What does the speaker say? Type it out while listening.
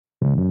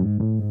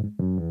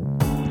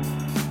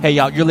Hey,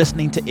 y'all, you're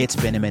listening to It's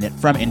Been a Minute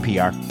from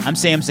NPR. I'm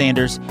Sam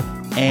Sanders,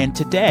 and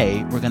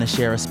today we're going to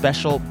share a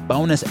special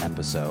bonus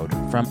episode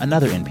from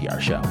another NPR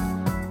show,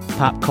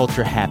 Pop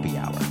Culture Happy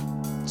Hour.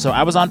 So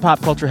I was on Pop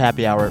Culture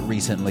Happy Hour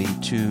recently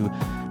to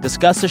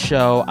discuss a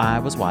show I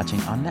was watching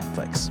on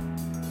Netflix.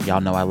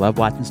 Y'all know I love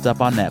watching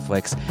stuff on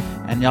Netflix,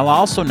 and y'all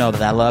also know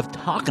that I love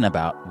talking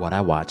about what I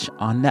watch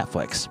on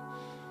Netflix.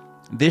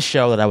 This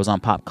show that I was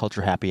on Pop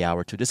Culture Happy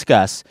Hour to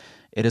discuss,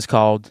 it is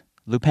called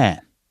Lupin,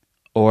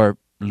 or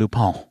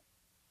Lupin,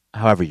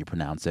 however you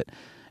pronounce it.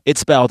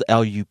 It's spelled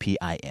Lupin.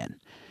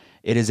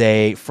 It is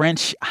a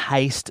French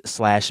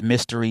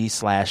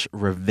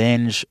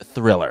heist/mystery/revenge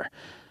thriller.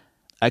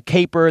 A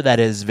caper that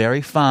is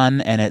very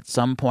fun and at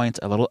some points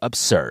a little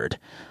absurd,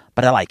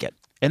 but I like it.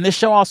 And this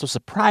show also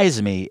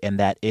surprised me in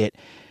that it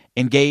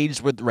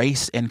engaged with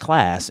race and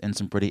class in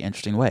some pretty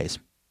interesting ways.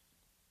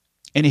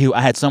 Anywho,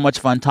 I had so much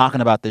fun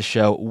talking about this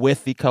show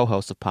with the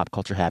co-hosts of Pop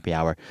Culture Happy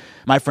Hour,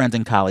 my friends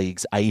and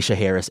colleagues Aisha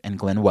Harris and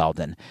Glenn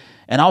Weldon.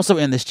 And also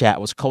in this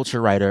chat was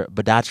culture writer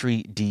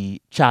Badatri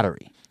D.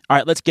 Chaudhary. All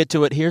right, let's get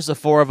to it. Here's the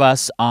four of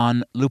us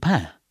on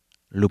Lupin.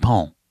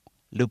 Lupin.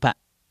 Lupin.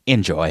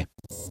 Enjoy.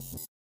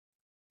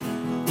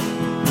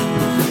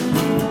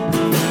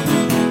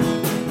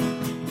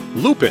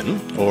 Lupin,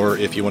 or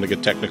if you want to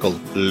get technical,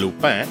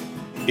 Lupin,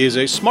 is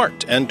a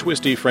smart and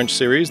twisty French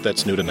series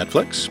that's new to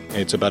Netflix.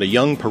 It's about a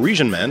young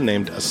Parisian man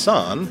named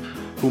Hassan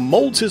who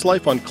molds his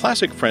life on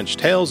classic French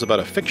tales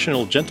about a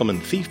fictional gentleman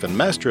thief and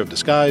master of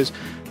disguise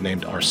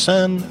named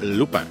Arsène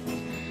Lupin.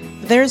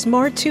 There's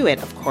more to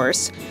it, of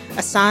course.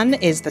 Hassan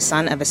is the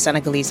son of a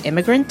Senegalese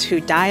immigrant who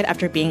died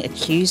after being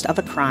accused of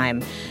a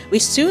crime. We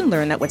soon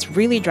learn that what's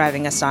really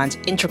driving Hassan's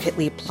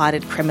intricately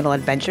plotted criminal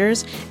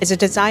adventures is a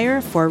desire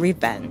for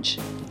revenge.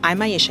 I'm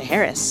Aisha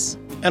Harris.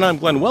 And I'm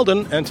Glenn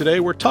Weldon, and today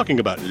we're talking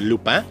about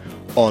Lupin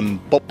on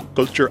Pop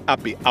Culture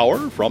Happy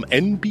Hour from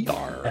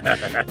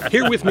NPR.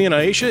 Here with me and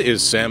Aisha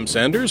is Sam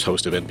Sanders,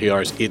 host of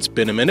NPR's It's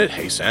Been a Minute.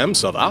 Hey, Sam,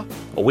 ça va?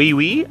 Oui,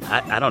 oui.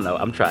 I don't know.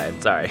 I'm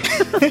trying. Sorry.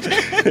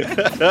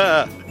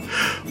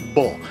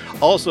 Bon.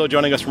 Also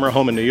joining us from our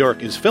home in New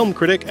York is film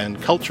critic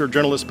and culture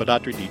journalist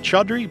Badatri D.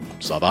 Chaudhary.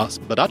 Ça va,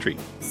 Badatri?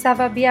 Ça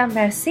va bien,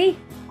 merci.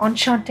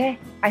 Enchanté.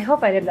 I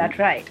hope I did that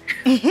right.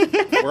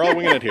 We're all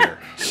winging it here.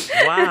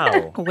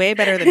 Wow. Way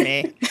better than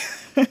me.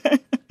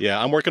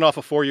 Yeah, I'm working off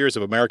of 4 years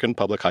of American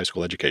public high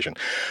school education.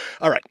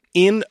 All right.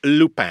 In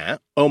Lupin,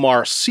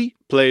 Omar Sy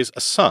plays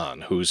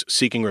Hassan, who's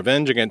seeking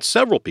revenge against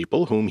several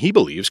people whom he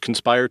believes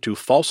conspired to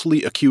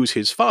falsely accuse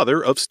his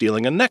father of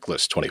stealing a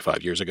necklace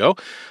 25 years ago,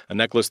 a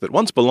necklace that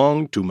once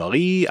belonged to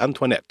Marie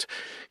Antoinette.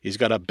 He's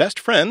got a best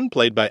friend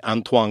played by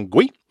Antoine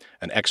Guy,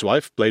 an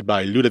ex-wife played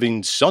by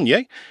Ludivine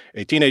Saunier,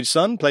 a teenage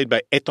son played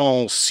by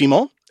Etan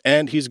Simon,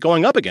 and he's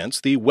going up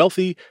against the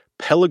wealthy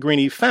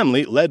Pellegrini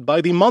family led by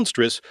the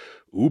monstrous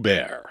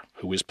Hubert,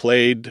 who is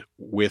played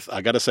with,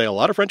 I gotta say, a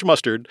lot of French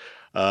mustard,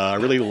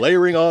 really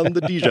layering on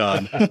the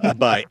Dijon,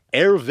 by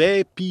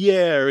Hervé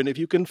Pierre. And if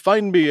you can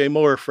find me a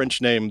more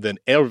French name than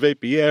Hervé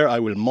Pierre, I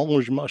will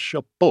mange ma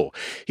chapeau.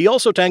 He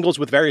also tangles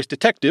with various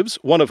detectives,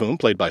 one of whom,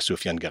 played by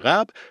Soufiane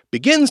Garab,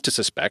 begins to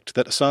suspect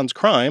that Hassan's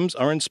crimes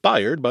are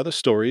inspired by the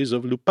stories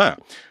of Lupin.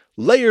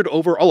 Layered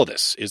over all of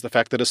this is the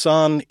fact that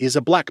Hassan is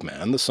a black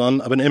man, the son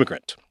of an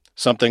immigrant,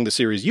 something the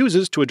series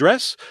uses to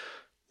address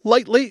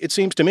lightly, it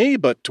seems to me,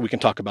 but we can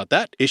talk about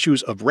that.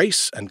 Issues of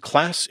race and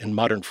class in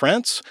modern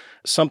France.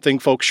 Something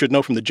folks should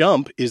know from the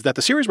jump is that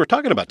the series we're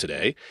talking about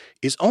today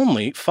is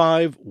only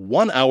 5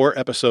 one-hour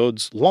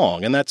episodes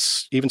long, and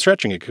that's even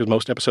stretching it because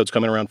most episodes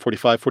come in around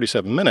 45,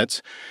 47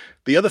 minutes.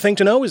 The other thing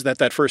to know is that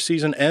that first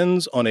season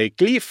ends on a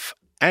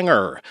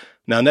cliffhanger.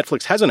 Now,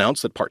 Netflix has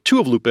announced that part 2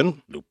 of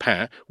Lupin,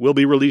 will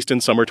be released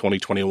in summer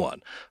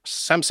 2021.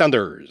 Sam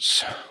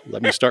Sanders,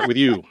 let me start with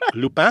you.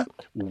 Lupin,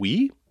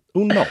 oui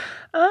ou non?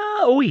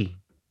 Oui.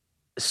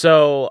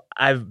 So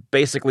I've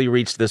basically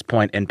reached this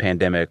point in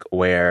pandemic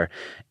where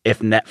if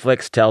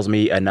Netflix tells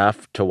me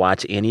enough to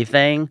watch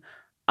anything,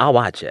 I'll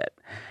watch it.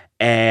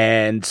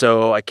 And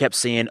so I kept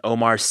seeing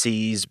Omar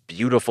Sy's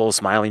beautiful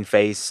smiling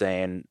face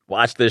saying,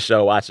 watch this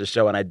show,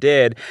 and I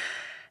did.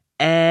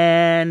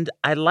 And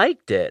I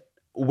liked it,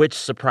 which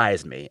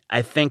surprised me.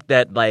 I think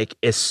that, like,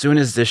 as soon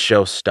as this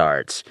show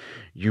starts,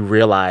 you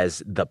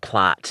realize the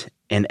plot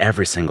in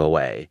every single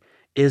way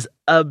is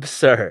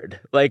absurd.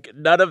 Like,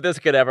 none of this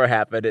could ever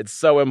happen. It's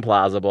so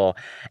implausible.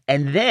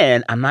 And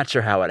then, I'm not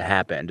sure how it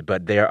happened,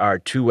 but there are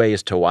 2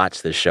 ways to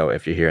watch this show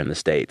if you're here in the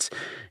States.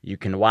 You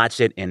can watch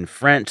it in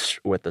French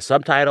with the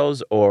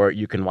subtitles, or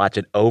you can watch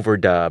it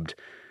overdubbed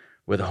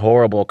with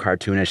horrible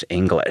cartoonish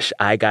English.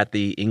 I got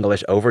the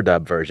English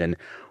overdub version,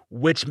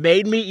 which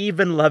made me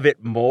even love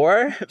it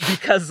more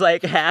because,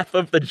 like, half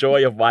of the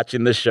joy of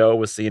watching the show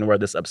was seeing where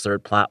this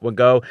absurd plot would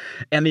go.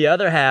 And the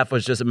other half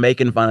was just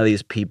making fun of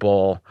these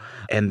people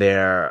and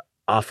their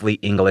awfully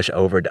English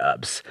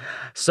overdubs.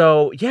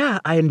 So, yeah,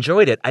 I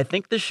enjoyed it. I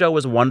think the show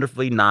was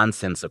wonderfully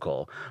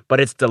nonsensical, but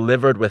it's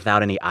delivered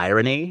without any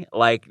irony.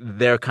 Like,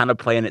 they're kind of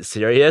playing it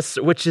serious,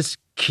 which is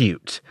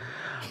cute.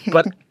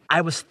 But I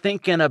was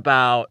thinking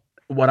about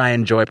what I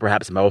enjoy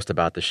perhaps most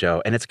about the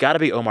show. And it's got to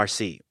be Omar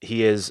Sy.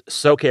 He is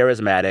so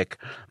charismatic,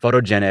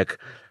 photogenic,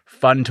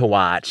 fun to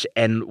watch.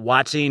 And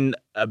watching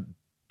a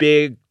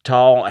big,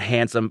 tall,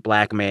 handsome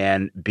black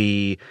man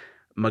be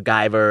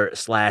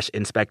MacGyver /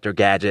 Inspector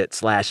Gadget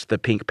 / the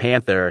Pink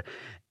Panther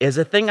is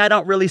a thing I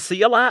don't really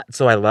see a lot.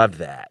 So I love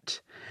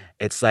that.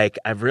 It's like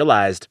I've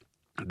realized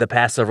the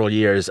past several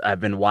years I've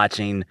been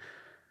watching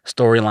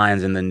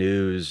storylines in the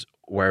news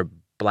where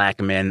black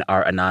men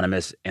are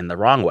anonymous in the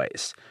wrong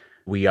ways.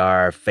 We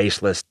are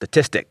faceless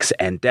statistics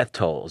and death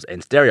tolls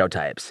and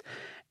stereotypes.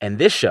 And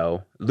this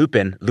show,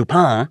 Lupin,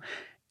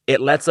 it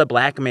lets a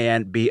black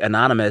man be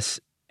anonymous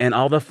in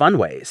all the fun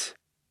ways.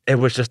 It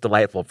was just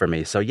delightful for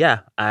me. So yeah,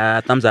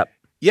 thumbs up.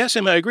 Yes,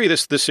 and I agree.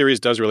 This series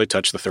does really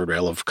touch the third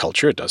rail of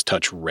culture. It does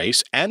touch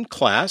race and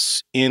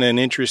class in an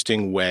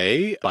interesting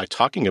way by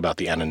talking about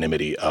the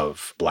anonymity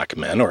of black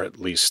men, or at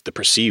least the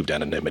perceived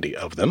anonymity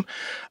of them.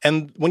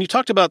 And when you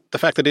talked about the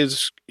fact that it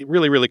is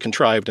really, really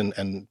contrived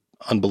and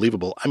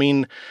unbelievable, I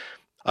mean,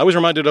 I was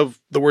reminded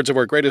of the words of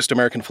our greatest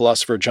American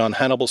philosopher, John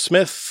Hannibal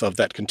Smith, of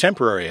that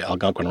contemporary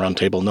Algonquin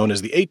roundtable known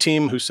as the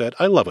A-Team, who said,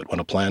 "I love it when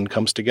a plan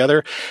comes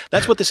together."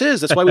 That's what this is.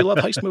 That's why we love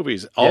heist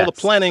movies. All the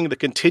planning, the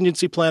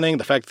contingency planning,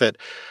 the fact that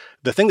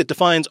the thing that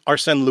defines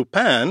Arsène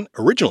Lupin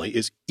originally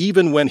is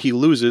even when he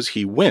loses,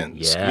 he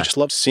wins. Yeah. We just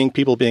love seeing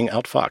people being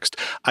outfoxed.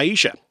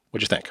 Aisha,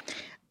 what'd you think?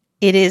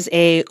 It is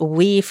a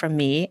we from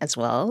me as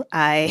well.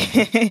 I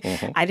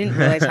didn't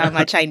realize how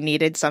much I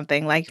needed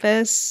something like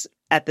this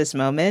at this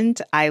moment.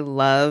 I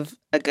love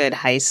a good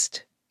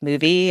heist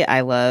movie.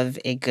 I love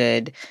a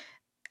good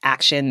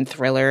action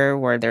thriller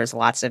where there's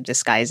lots of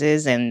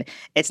disguises, and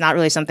it's not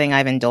really something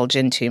I've indulged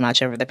in too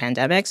much over the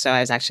pandemic. So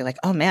I was actually like,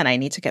 oh man, I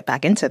need to get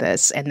back into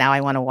this. And now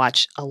I want to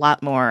watch a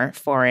lot more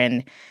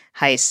foreign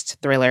heist,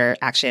 thriller,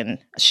 action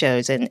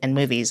shows and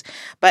movies.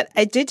 But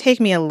it did take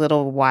me a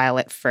little while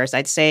at first.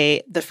 I'd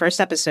say the first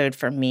episode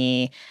for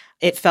me,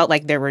 it felt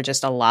like there were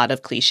just a lot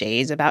of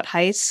cliches about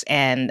heists.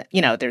 And,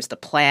 you know, there's the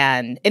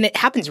plan. And it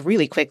happens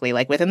really quickly.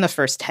 Like within the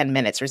first 10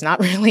 minutes, there's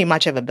not really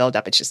much of a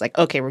buildup. It's just like,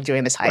 okay, we're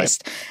doing this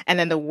heist. Right. And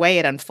then the way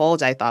it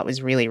unfolds, I thought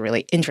was really,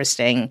 really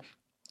interesting.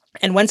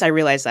 And once I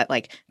realized that,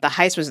 like, the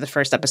heist was the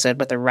first episode,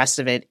 but the rest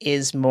of it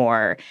is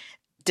more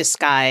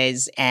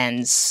disguise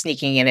and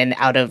sneaking in and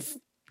out of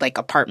like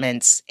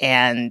apartments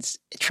and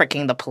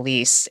tricking the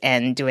police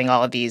and doing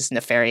all of these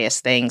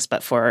nefarious things,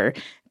 but for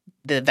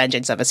the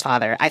vengeance of his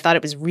father. I thought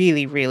it was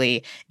really,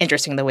 really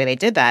interesting the way they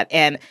did that.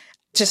 And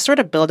just sort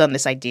of build on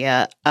this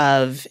idea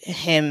of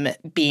him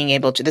being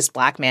able to, this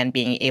black man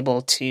being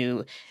able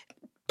to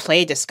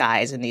play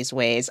disguise in these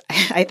ways.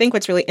 I think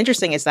what's really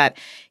interesting is that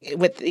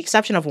with the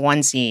exception of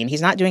one scene,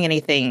 he's not doing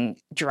anything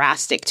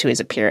drastic to his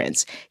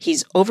appearance.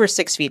 He's over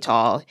 6 feet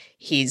tall.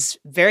 He's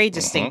very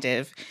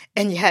distinctive.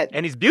 And yet...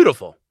 And he's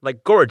beautiful.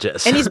 Like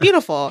gorgeous. And he's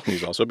beautiful.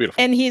 He's also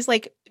beautiful. And he's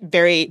like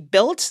very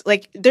built.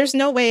 Like there's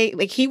no way,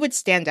 like he would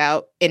stand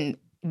out in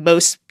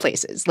most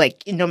places,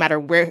 like no matter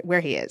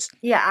where he is.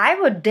 Yeah, I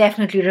would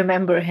definitely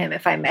remember him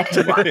if I met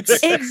him once.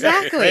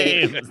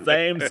 Exactly.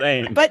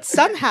 Same. But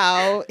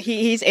somehow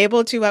he's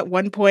able to at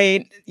one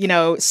point, you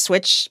know,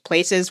 switch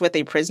places with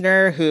a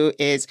prisoner who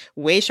is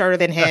way shorter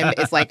than him,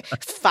 is like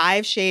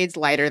 5 shades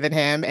lighter than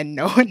him, and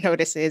no one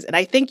notices. And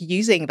I think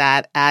using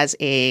that as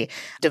a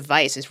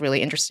device is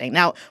really interesting.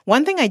 Now,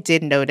 one thing I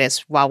did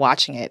notice while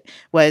watching it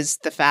was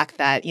the fact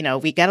that, you know,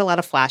 we get a lot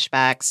of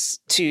flashbacks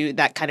to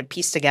that kind of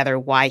piece together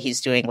why he's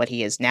doing what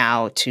he is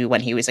now to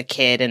when he was a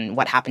kid and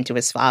what happened to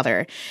his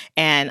father.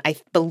 And I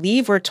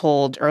believe we're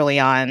told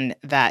early on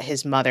that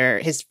his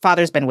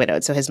father's been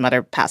widowed, so his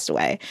mother passed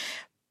away.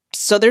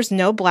 So there's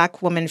no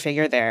black woman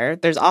figure there.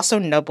 There's also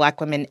no black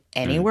woman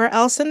anywhere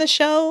else in the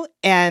show.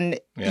 And,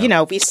 you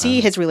know, we see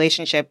his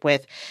relationship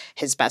with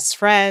his best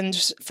friend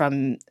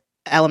from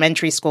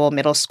elementary school,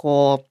 middle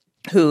school,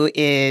 who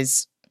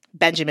is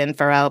Benjamin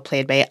Farrell,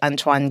 played by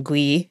Antoine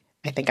Guy.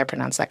 I think I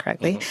pronounced that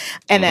correctly.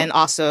 And then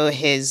also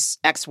his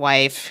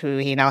ex-wife, who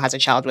he now has a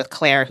child with,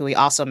 Claire, who he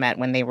also met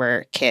when they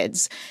were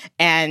kids.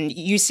 And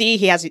you see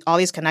he has all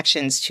these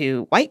connections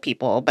to white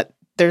people, but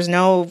there's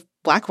no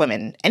black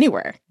women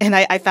anywhere. And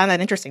I found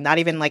that interesting, not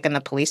even like in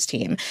the police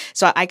team.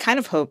 So I kind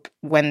of hope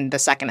when the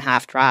second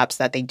half drops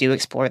that they do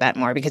explore that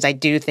more, because I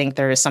do think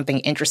there is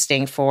something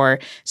interesting for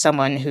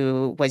someone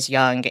who was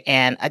young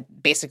and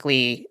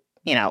basically,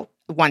 you know,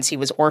 once he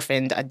was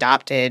orphaned,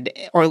 adopted,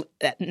 or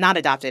not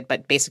adopted,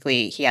 but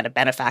basically he had a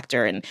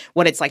benefactor, and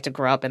what it's like to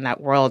grow up in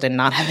that world and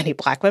not have any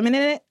black women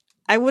in it.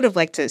 I would have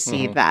liked to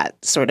see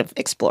that sort of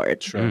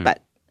explored. Sure.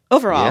 But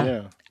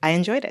overall, I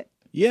enjoyed it.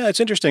 Yeah,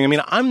 it's interesting. I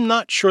mean, I'm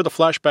not sure the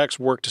flashbacks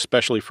worked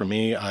especially for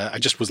me. I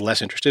just was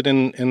less interested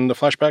in the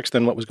flashbacks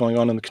than what was going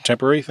on in the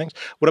contemporary things.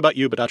 What about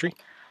you, Badatri?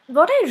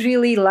 What I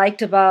really liked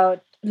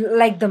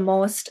the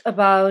most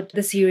about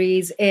the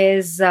series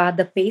is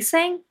the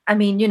pacing. I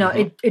mean, you know,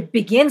 it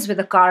begins with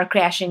a car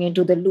crashing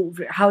into the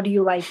Louvre. How do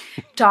you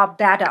top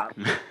that up?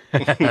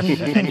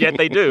 And yet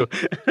they do.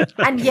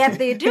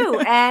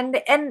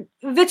 And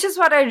which is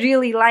what I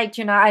really liked.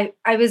 You know,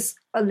 I was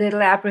a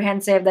little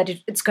apprehensive that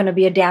it's going to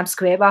be a damn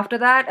squib after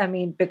that. I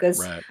mean,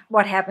 because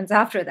what happens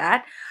after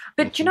that?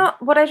 But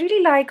what I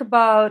really like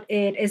about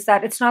it is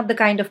that it's not the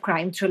kind of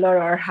crime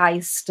thriller or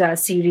heist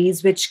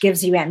series which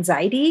gives you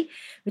anxiety,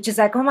 which is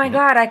like, oh my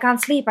God, I can't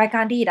sleep, I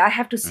can't eat, I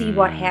have to see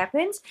what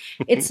happens.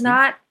 It's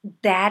not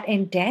that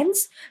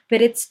intense,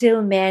 but it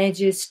still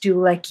manages to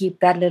like keep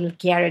that little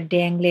carrot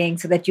dangling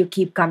so that you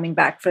keep coming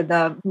back for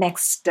the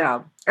next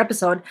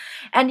episode.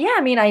 And yeah,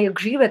 I mean, I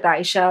agree with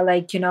Aisha.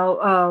 Like,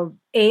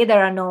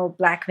 there are no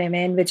Black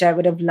women, which I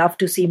would have loved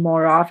to see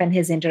more of, and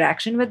his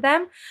interaction with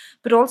them.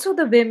 But also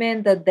the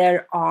women that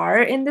there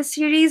are in the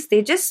series,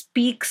 they just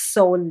speak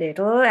so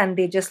little and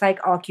they just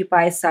like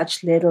occupy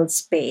such little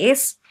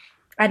space.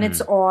 And it's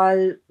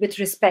all with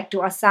respect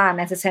to Asan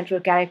as a central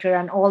character,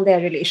 and all their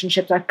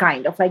relationships are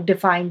kind of like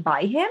defined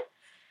by him.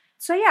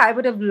 So yeah, I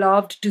would have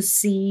loved to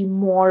see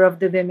more of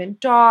the women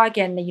talk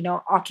and,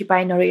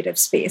 occupy narrative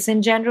space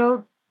in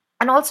general.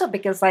 And also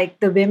because like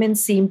the women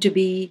seem to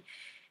be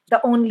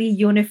the only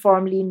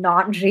uniformly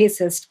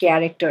non-racist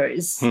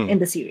characters in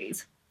the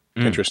series.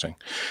 Interesting.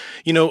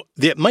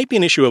 There might be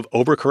an issue of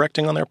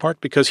overcorrecting on their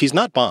part because he's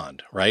not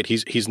Bond, right?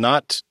 He's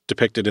not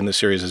depicted in the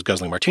series as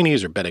guzzling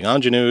martinis or betting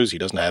ingenues. He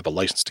doesn't have a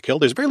license to kill.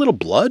 There's very little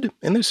blood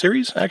in this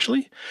series,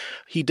 actually.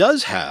 He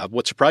does have,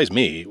 what surprised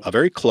me, a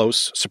very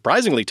close,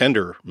 surprisingly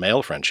tender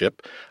male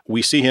friendship.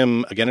 We see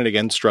him again and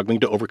again struggling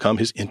to overcome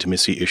his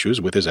intimacy issues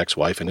with his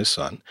ex-wife and his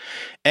son.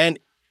 And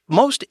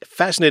most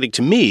fascinating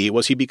to me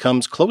was he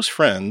becomes close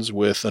friends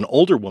with an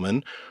older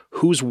woman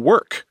whose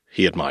work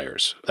he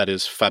admires. That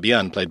is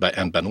Fabienne, played by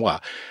Anne Benoit.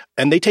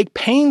 And they take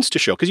pains to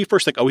show, because you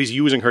first think, oh, he's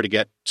using her to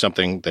get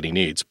something that he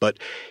needs. But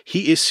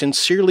he is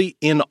sincerely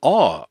in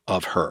awe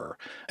of her.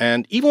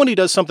 And even when he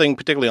does something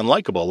particularly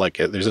unlikable, like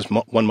there's this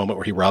one moment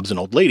where he robs an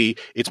old lady,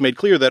 it's made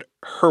clear that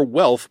her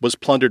wealth was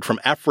plundered from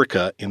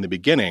Africa in the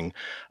beginning.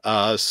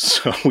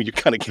 So you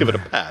kind of give it a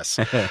pass.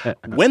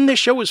 When this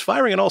show was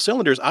firing on all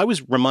cylinders, I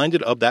was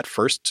reminded of that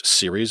first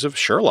series of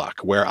Sherlock,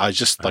 where I was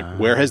just like,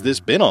 where has this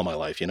been all my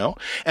life,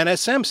 And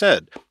as Sam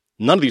said,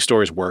 none of these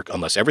stories work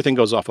unless everything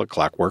goes off like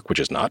clockwork, which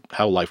is not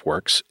how life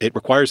works. It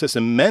requires this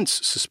immense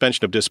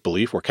suspension of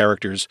disbelief where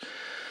characters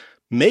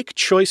make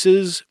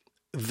choices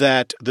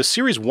that the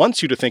series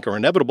wants you to think are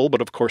inevitable,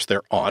 but of course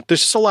there aren't. There's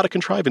just a lot of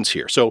contrivance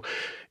here. So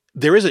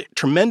there is a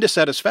tremendous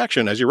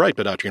satisfaction, as you're right,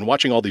 Badachi, in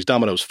watching all these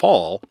dominoes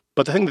fall.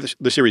 But the thing that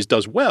the series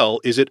does well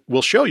is it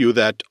will show you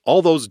that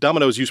all those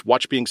dominoes you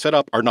watch being set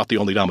up are not the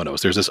only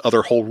dominoes. There's this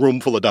other whole room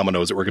full of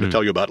dominoes that we're going to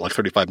tell you about like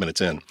 35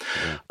 minutes in.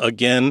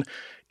 Again,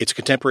 it's a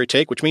contemporary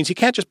take, which means he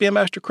can't just be a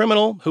master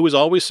criminal who is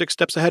always 6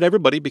 steps ahead of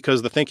everybody,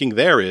 because the thinking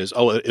there is,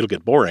 oh, it'll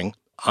get boring.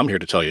 I'm here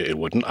to tell you it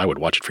wouldn't. I would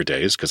watch it for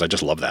days because I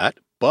just love that.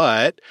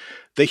 But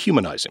they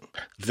humanize him.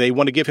 They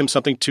want to give him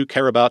something to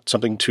care about,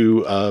 something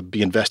to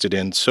be invested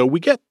in. So we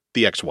get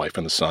the ex-wife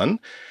and the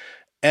son.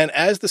 And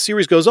as the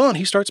series goes on,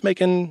 he starts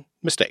making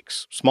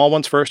mistakes, small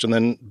ones first and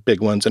then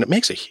big ones. And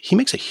he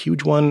makes a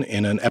huge one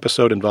in an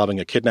episode involving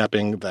a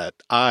kidnapping that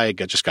I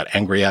just got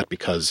angry at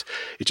because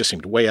it just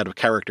seemed way out of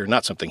character,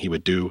 not something he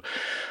would do.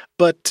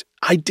 But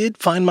I did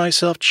find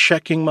myself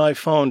checking my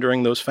phone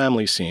during those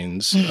family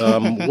scenes.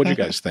 What do you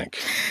guys think?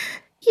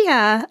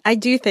 Yeah, I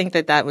do think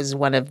that was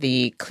one of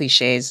the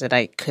cliches that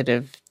I could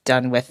have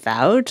done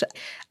without.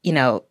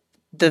 The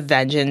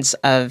vengeance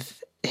of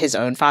his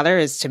own father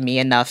is, to me,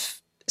 enough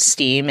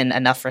steam and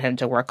enough for him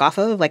to work off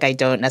of. Like, I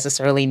don't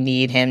necessarily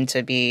need him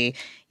to be,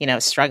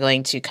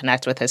 struggling to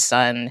connect with his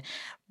son.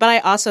 But I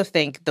also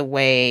think the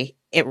way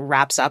it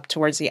wraps up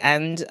towards the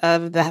end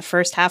of the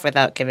first half,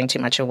 without giving too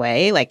much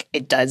away, like,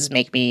 it does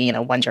make me,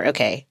 wonder,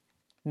 okay,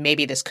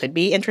 maybe this could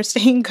be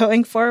interesting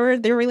going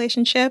forward, their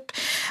relationship.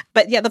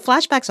 But yeah, the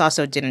flashbacks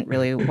also didn't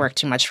really work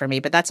too much for me.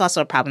 But that's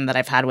also a problem that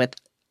I've had with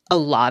a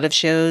lot of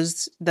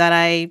shows that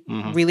I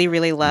really,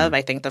 really love.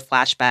 I think the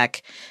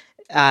flashback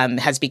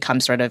has become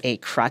sort of a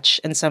crutch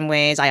in some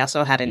ways. I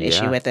also had an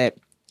issue with it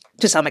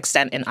to some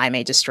extent in I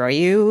May Destroy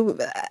You.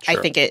 Sure.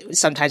 I think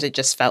sometimes it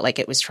just felt like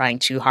it was trying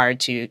too hard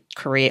to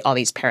create all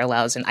these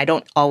parallels. And I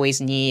don't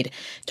always need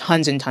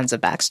tons and tons of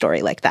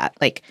backstory like that.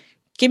 Like,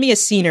 give me a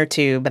scene or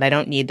two, but I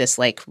don't need this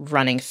like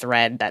running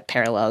thread that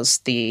parallels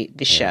the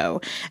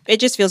show.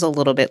 It just feels a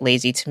little bit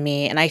lazy to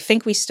me. And I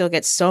think we still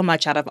get so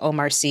much out of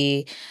Omar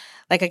Sy.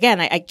 Like, again,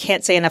 I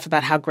can't say enough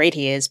about how great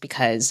he is,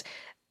 because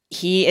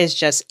he is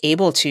just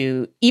able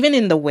to, even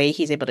in the way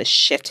he's able to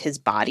shift his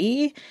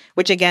body,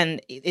 which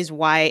again is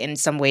why in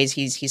some ways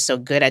he's so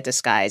good at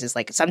disguise, is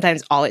like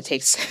sometimes all it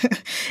takes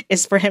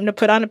is for him to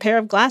put on a pair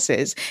of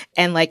glasses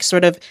and like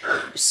sort of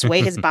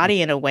sway his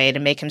body in a way to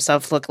make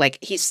himself look like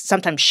he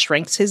sometimes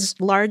shrinks his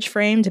large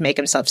frame to make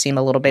himself seem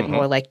a little bit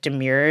more like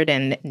demurred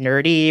and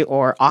nerdy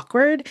or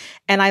awkward.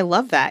 And I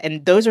love that.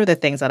 And those are the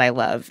things that I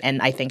love.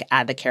 And I think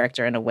add the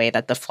character in a way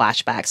that the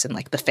flashbacks and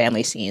like the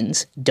family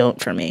scenes don't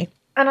for me.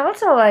 And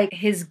also, like,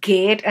 his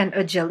gait and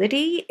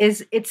agility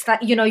it's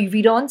like,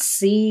 we don't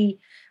see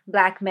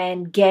Black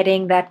men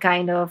getting that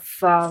kind of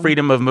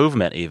freedom of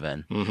movement,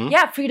 even.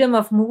 Yeah, freedom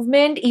of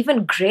movement,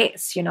 even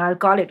grace. I'll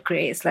call it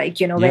grace. Like,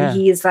 when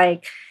he is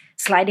like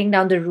sliding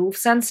down the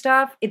roofs and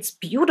stuff. It's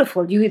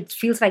beautiful. It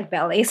feels like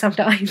ballet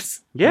sometimes.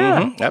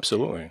 Yeah. Mhm,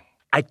 absolutely.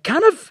 I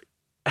kind of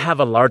have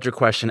a larger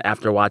question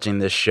after watching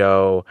this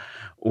show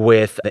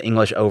with the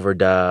English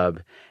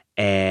overdub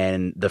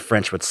and the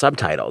French with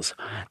subtitles.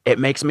 It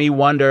makes me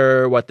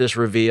wonder what this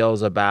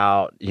reveals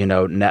about,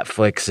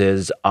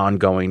 Netflix's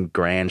ongoing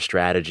grand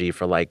strategy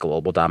for like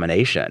global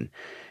domination.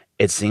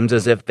 It seems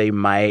as if they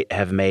might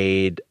have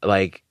made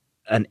like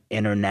an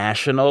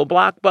international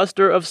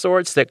blockbuster of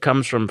sorts that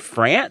comes from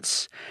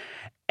France.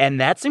 And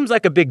that seems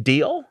like a big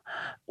deal.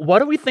 What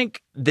do we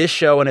think this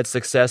show and its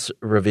success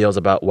reveals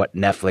about what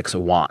Netflix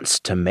wants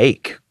to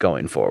make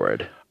going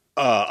forward?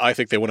 I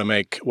think they want to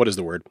make, what is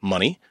the word?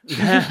 Money.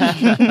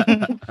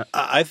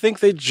 I think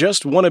they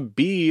just want to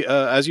be,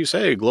 as you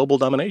say, global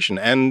domination.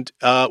 And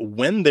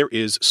when there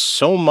is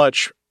so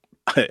much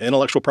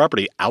intellectual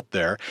property out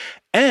there,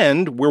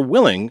 and we're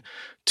willing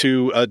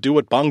to do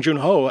what Bong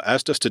Joon-ho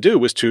asked us to do,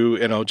 was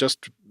to,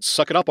 just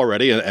suck it up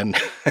already and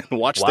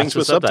watch things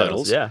with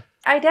subtitles. Yeah.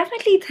 I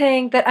definitely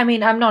think that,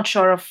 I'm not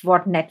sure of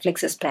what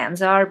Netflix's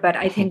plans are, but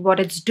I think what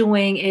it's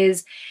doing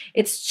is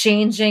it's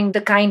changing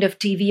the kind of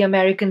TV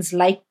Americans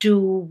like to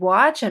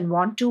watch and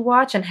want to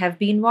watch and have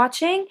been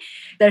watching.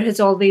 There has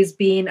always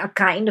been a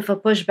kind of a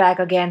pushback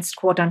against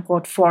quote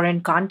unquote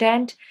foreign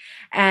content.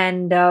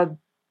 And I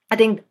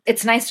think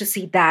it's nice to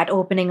see that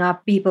opening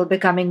up, people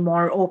becoming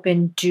more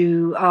open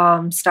to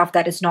stuff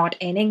that is not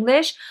in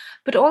English.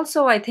 But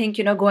also, I think,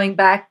 going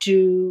back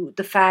to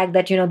the fact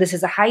that, this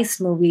is a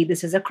heist movie,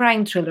 this is a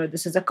crime thriller,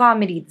 this is a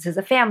comedy, this is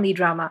a family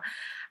drama.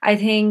 I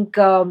think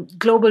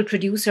global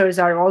producers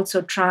are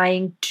also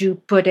trying to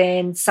put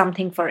in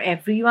something for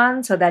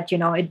everyone so that,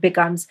 it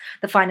becomes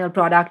the final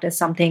product as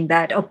something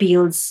that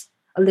appeals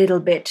a little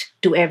bit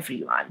to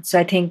everyone. So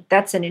I think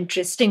that's an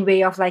interesting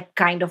way of like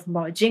kind of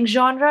merging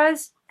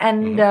genres.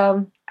 And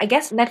I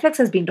guess Netflix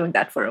has been doing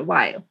that for a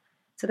while.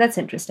 So that's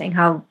interesting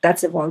how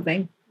that's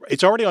evolving.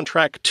 It's already on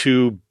track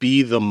to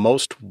be the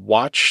most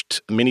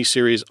watched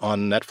miniseries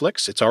on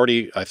Netflix. It's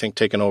already, I think,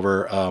 taken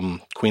over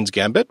Queen's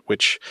Gambit,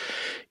 which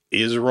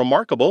is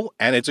remarkable.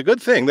 And it's a good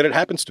thing that it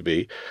happens to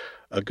be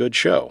a good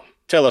show.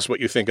 Tell us what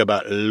you think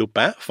about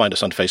Lupin. Find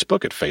us on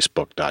Facebook at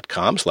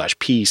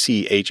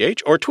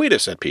facebook.com/PCHH or tweet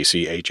us at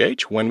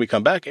PCHH. When we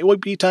come back, it will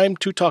be time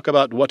to talk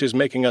about what is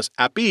making us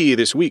happy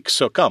this week.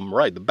 So come,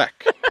 ride the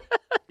back.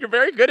 You're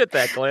very good at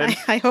that, Glenn.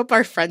 I hope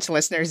our French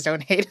listeners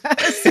don't hate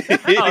us.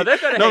 Oh, they're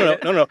going to hate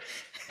it. No.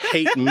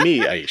 Hate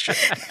me,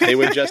 Aisha. They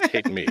would just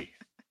hate me.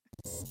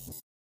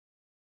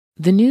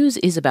 The news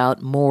is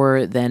about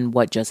more than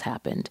what just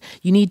happened.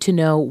 You need to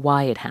know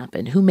why it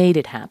happened, who made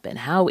it happen,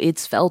 how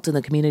it's felt in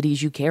the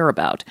communities you care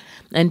about.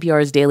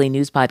 NPR's daily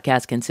news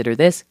podcast, Consider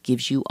This,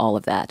 gives you all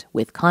of that,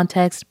 with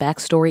context,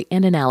 backstory,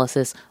 and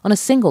analysis on a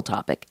single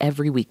topic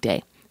every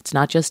weekday. It's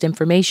not just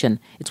information,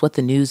 it's what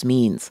the news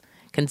means.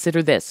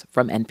 Consider This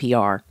from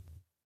NPR.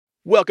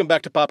 Welcome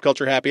back to Pop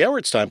Culture Happy Hour.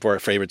 It's time for our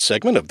favorite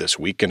segment of this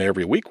week and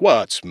every week.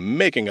 What's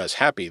making us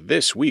happy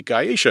this week?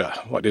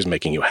 Aisha, what is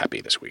making you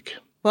happy this week?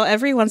 Well,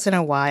 every once in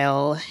a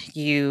while,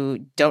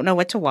 you don't know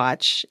what to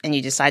watch and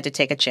you decide to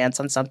take a chance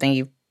on something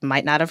you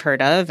might not have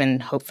heard of and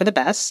hope for the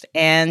best.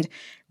 And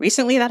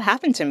recently that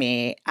happened to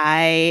me.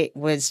 I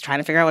was trying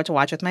to figure out what to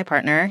watch with my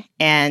partner,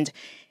 and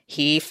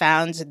he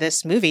found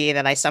this movie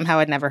that I somehow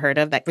had never heard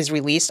of that was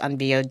released on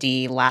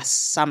VOD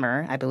last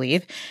summer, I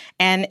believe.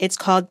 And it's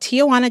called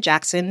Tijuana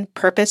Jackson,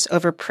 Purpose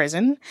Over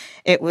Prison.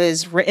 It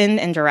was written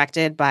and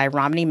directed by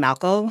Romany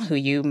Malco, who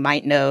you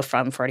might know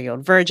from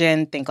 40-Year-Old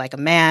Virgin, Think Like a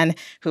Man,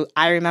 who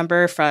I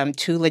remember from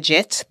Too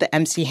Legit, the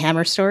MC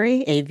Hammer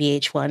story, a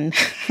VH1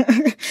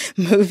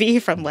 movie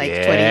from 20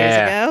 years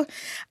ago.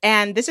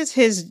 And this is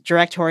his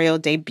directorial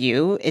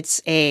debut. It's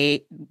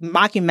a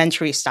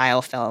mockumentary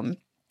style film.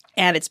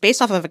 And it's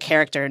based off of a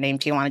character named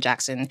Tijuana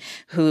Jackson,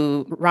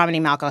 who Romany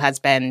Malco has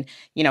been,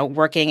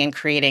 working and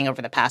creating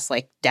over the past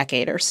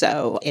decade or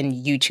so in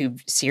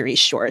YouTube series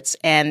shorts.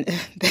 And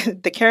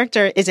the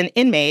character is an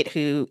inmate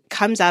who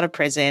comes out of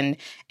prison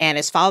and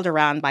is followed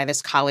around by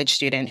this college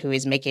student who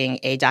is making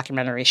a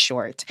documentary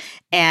short.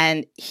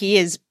 And he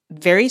is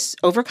very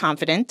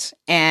overconfident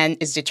and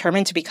is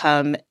determined to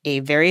become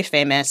a very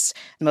famous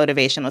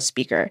motivational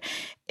speaker.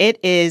 It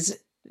is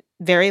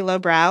very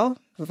lowbrow,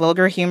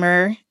 vulgar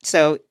humor,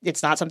 so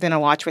it's not something to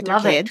watch with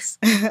Love your kids.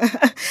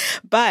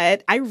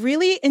 But I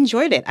really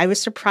enjoyed it. I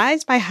was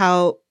surprised by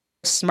how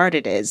smart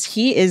it is.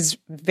 He is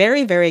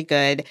very, very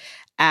good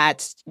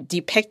at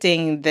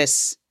depicting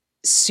this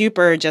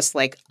super just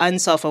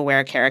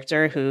unself-aware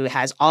character who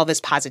has all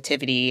this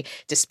positivity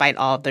despite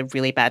all the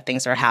really bad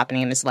things that are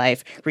happening in his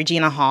life.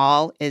 Regina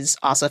Hall is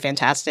also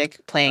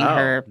fantastic playing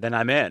her. Then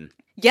I'm in.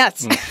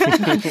 Yes. She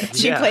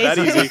plays. That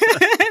easy.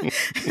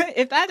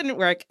 If that didn't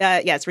work,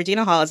 yes,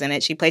 Regina Hall is in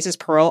it. She plays his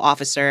parole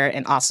officer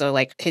and also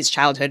his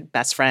childhood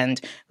best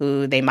friend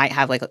who they might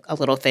have a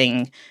little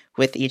thing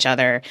with each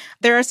other.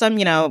 There are some,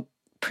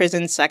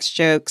 prison sex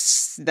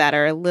jokes that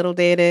are a little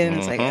dated. And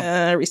it's like,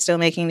 are we still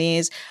making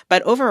these?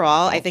 But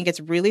overall, I think it's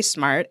really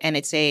smart, and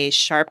it's a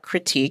sharp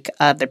critique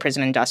of the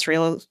prison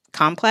industrial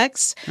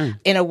complex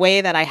in a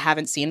way that I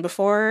haven't seen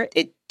before.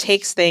 It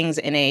takes things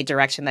in a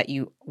direction that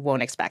you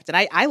won't expect.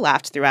 And I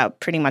laughed throughout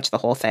pretty much the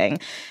whole thing.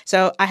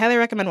 So I highly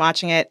recommend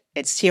watching it.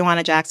 It's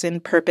Tijuana Jackson,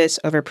 Purpose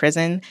Over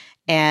Prison,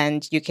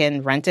 and you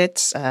can rent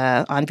it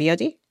on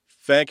VOD.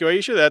 Thank you,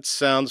 Aisha. That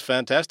sounds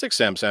fantastic.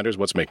 Sam Sanders,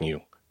 what's making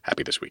you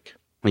happy this week?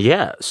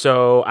 Yeah,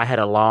 so I had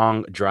a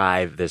long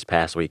drive this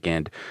past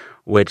weekend,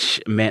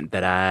 which meant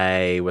that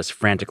I was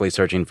frantically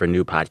searching for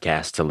new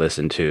podcasts to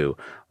listen to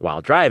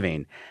while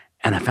driving,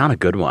 and I found a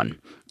good one.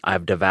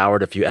 I've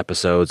devoured a few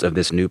episodes of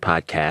this new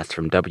podcast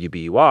from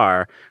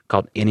WBUR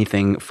called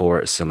Anything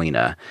for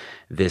Selena.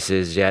 This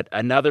is yet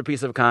another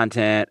piece of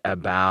content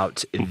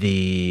about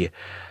the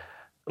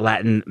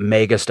Latin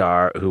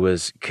megastar who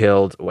was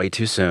killed way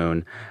too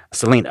soon,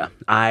 Selena.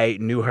 I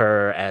knew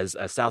her as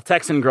a South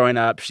Texan growing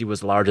up. She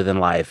was larger than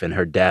life, and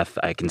her death,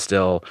 I can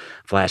still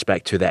flash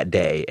back to that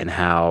day and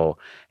how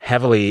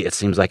heavily it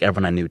seems like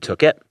everyone I knew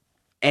took it.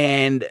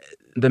 And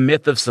the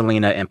myth of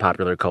Selena in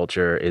popular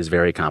culture is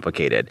very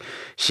complicated.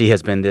 She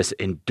has been this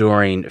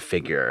enduring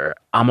figure,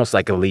 almost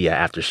like Aaliyah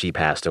after she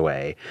passed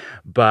away.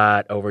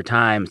 But over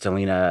time,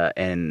 Selena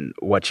and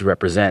what she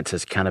represents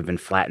has kind of been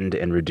flattened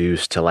and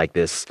reduced to like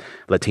this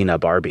Latina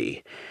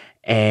Barbie.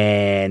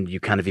 And you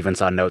kind of even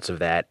saw notes of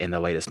that in the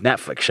latest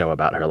Netflix show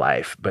about her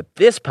life. But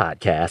this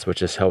podcast,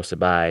 which is hosted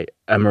by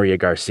Maria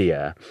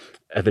Garcia,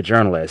 the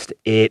journalist,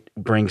 it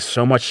brings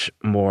so much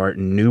more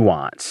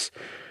nuance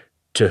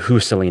to who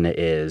Selena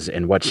is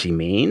and what she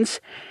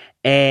means.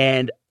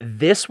 And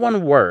this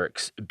one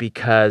works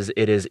because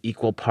it is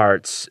equal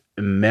parts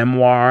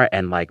memoir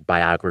and like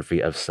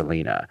biography of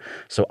Selena.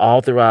 So all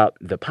throughout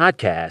the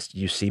podcast,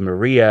 you see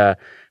Maria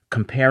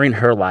comparing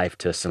her life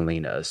to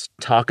Selena's,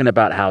 talking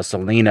about how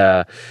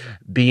Selena,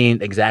 being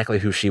exactly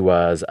who she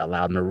was,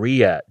 allowed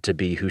Maria to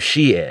be who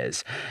she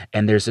is.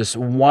 And there's this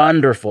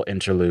wonderful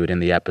interlude in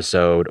the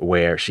episode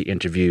where she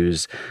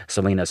interviews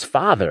Selena's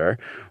father,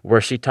 where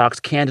she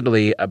talks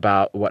candidly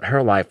about what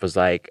her life was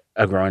like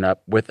growing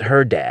up with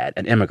her dad,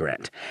 an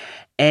immigrant.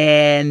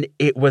 And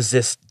it was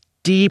this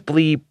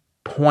deeply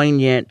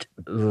poignant,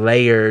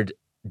 layered,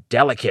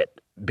 delicate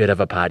bit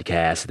of a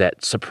podcast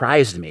that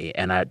surprised me,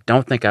 and I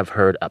don't think I've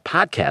heard a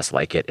podcast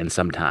like it in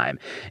some time.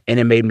 And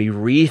it made me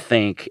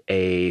rethink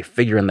a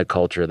figure in the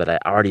culture that I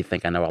already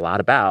think I know a lot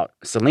about,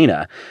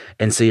 Selena,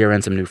 and see her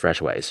in some new,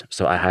 fresh ways.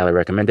 So I highly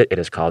recommend it. It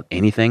is called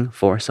Anything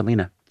for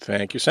Selena.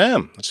 Thank you,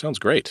 Sam. That sounds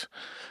great.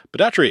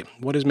 Badatri,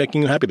 what is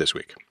making you happy this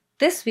week?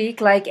 This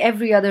week, like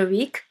every other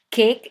week,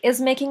 cake is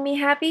making me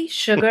happy.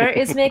 Sugar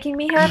is making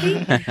me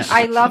happy.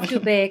 I love to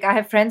bake. I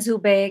have friends who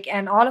bake,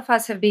 and all of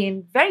us have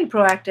been very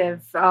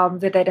proactive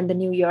with it in the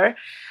new year.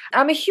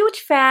 I'm a huge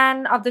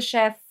fan of the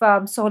chef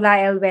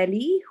Sohla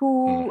El-Weli,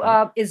 who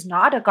is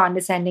not a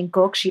condescending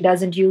cook. She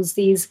doesn't use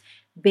these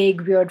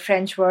big, weird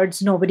French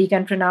words nobody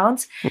can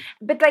pronounce.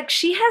 But like,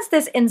 she has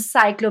this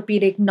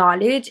encyclopedic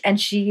knowledge, and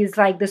she is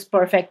like this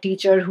perfect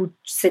teacher who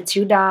sits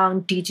you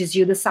down, teaches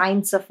you the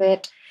science of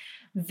it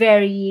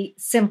very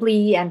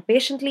simply and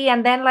patiently,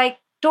 and then like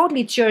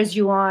totally cheers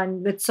you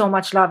on with so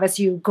much love as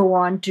you go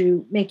on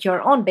to make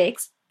your own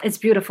bakes. It's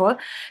beautiful.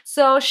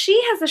 So she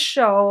has a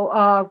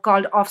show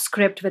called Off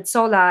Script with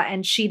Sohla,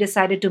 and she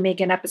decided to make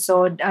an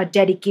episode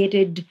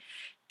dedicated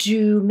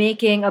to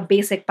making a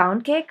basic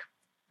pound cake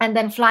and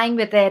then flying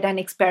with it and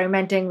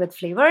experimenting with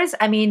flavors.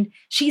 I mean,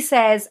 she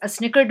says a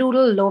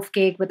snickerdoodle loaf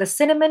cake with a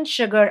cinnamon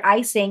sugar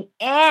icing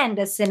and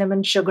a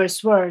cinnamon sugar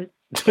swirl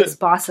is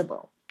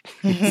possible.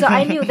 So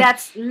I knew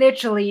that's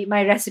literally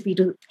my recipe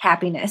to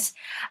happiness.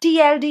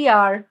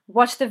 TLDR,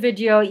 watch the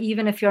video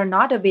even if you're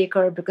not a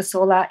baker, because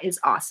Sohla is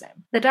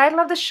awesome. The title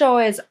of the show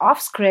is Off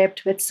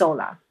Script with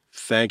Sohla.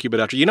 Thank you,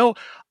 Badatri. You know,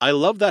 I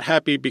love that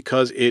happy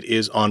because it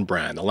is on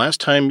brand. The last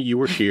time you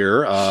were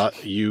here,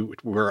 you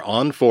were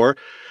on for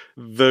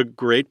the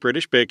Great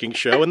British Baking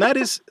Show, and that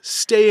is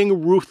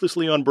staying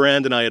ruthlessly on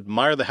brand, and I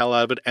admire the hell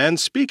out of it. And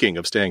speaking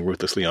of staying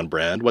ruthlessly on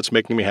brand, what's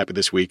making me happy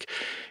this week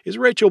is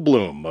Rachel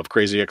Bloom of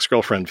Crazy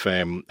Ex-Girlfriend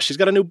fame. She's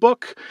got a new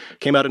book,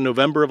 came out in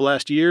November of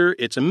last year.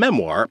 It's a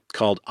memoir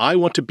called I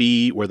Want to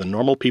Be Where the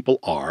Normal People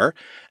Are.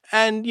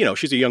 And, you know,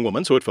 she's a young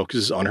woman, so it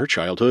focuses on her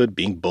childhood,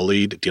 being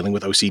bullied, dealing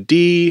with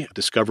OCD,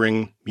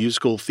 discovering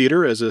musical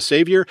theater as a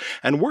savior,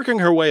 and working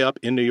her way up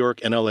in New York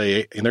and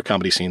LA in their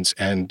comedy scenes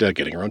and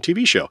getting her own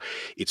TV show.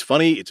 It's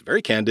funny, it's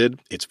very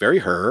candid, it's very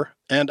her.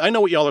 And I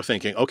know what y'all are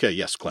thinking. Okay,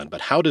 yes, Glenn, but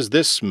how does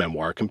this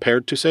memoir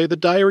compare to, say, The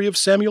Diary of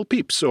Samuel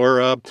Pepys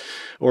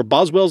or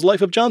Boswell's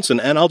Life of Johnson?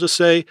 And I'll just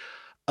say,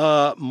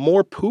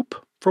 more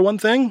poop. For one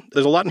thing,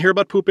 there's a lot in here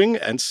about pooping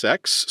and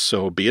sex,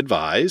 so be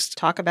advised.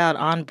 Talk about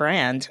on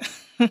brand.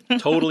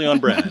 Totally on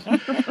brand.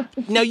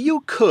 Now,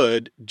 you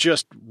could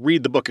just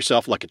read the book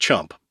yourself like a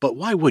chump, but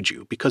why would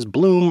you? Because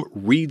Bloom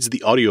reads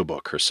the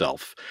audiobook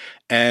herself,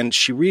 and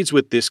she reads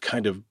with this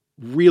kind of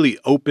really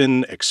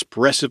open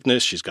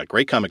expressiveness. She's got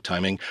great comic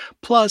timing.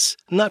 Plus,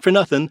 not for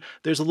nothing,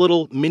 there's a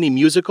little mini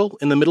musical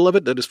in the middle of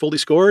it that is fully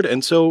scored.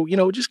 And so,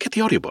 just get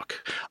the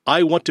audiobook.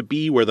 I Want to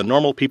Be Where the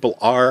Normal People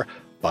Are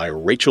by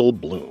Rachel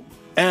Bloom.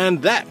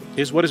 And that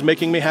is what is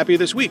making me happy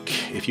this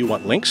week. If you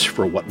want links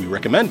for what we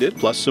recommended,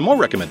 plus some more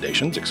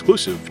recommendations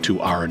exclusive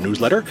to our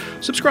newsletter,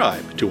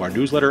 subscribe to our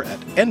newsletter at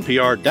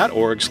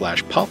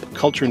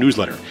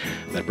npr.org/popculturenewsletter.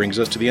 That brings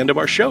us to the end of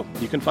our show.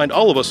 You can find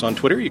all of us on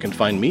Twitter. You can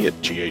find me at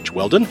GH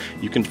Weldon.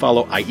 You can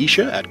follow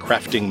Aisha at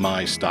Crafting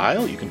My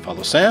Style. You can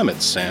follow Sam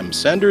at Sam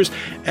Sanders.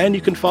 And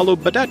you can follow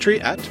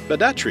Badatri at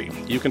Badatri.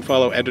 You can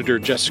follow editor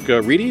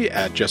Jessica Reedy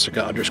at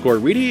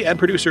Jessica_Reedy and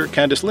producer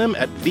Candice Lim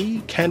at The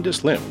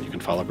Candice Lim. You can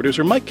follow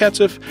producer Mike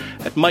Katzif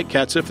at Mike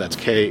Katzif. That's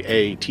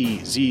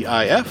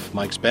Katzif.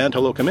 Mike's band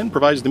Hello Come In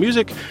provides the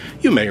music.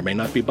 You may or may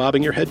not be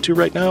bobbing your head to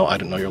right now. I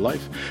don't know your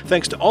life.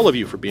 Thanks to all of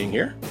you for being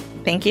here.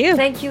 Thank you.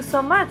 Thank you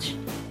so much.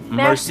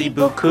 Merci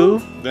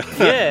beaucoup. Yeah,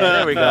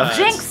 there we go.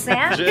 Jinx,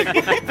 Sam.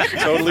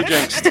 Totally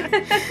jinxed.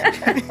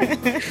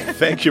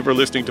 Thank you for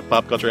listening to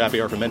Pop Culture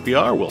Happy Hour from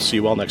NPR. We'll see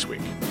you all next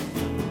week.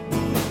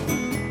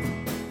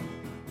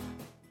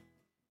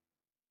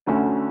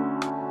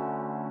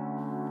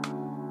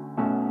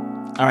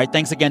 All right,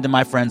 thanks again to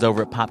my friends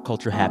over at Pop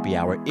Culture Happy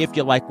Hour. If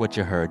you like what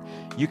you heard,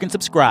 you can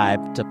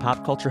subscribe to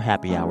Pop Culture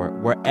Happy Hour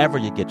wherever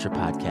you get your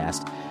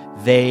podcast.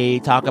 They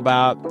talk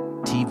about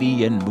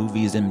TV and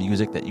movies and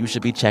music that you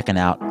should be checking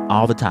out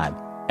all the time,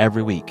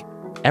 every week,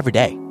 every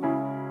day.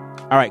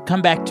 All right,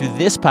 come back to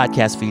this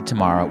podcast feed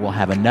tomorrow. We'll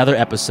have another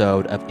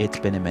episode of It's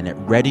Been a Minute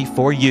ready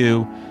for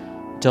you.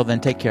 Till then,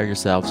 take care of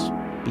yourselves.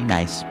 Be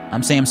nice.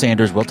 I'm Sam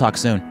Sanders. We'll talk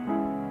soon.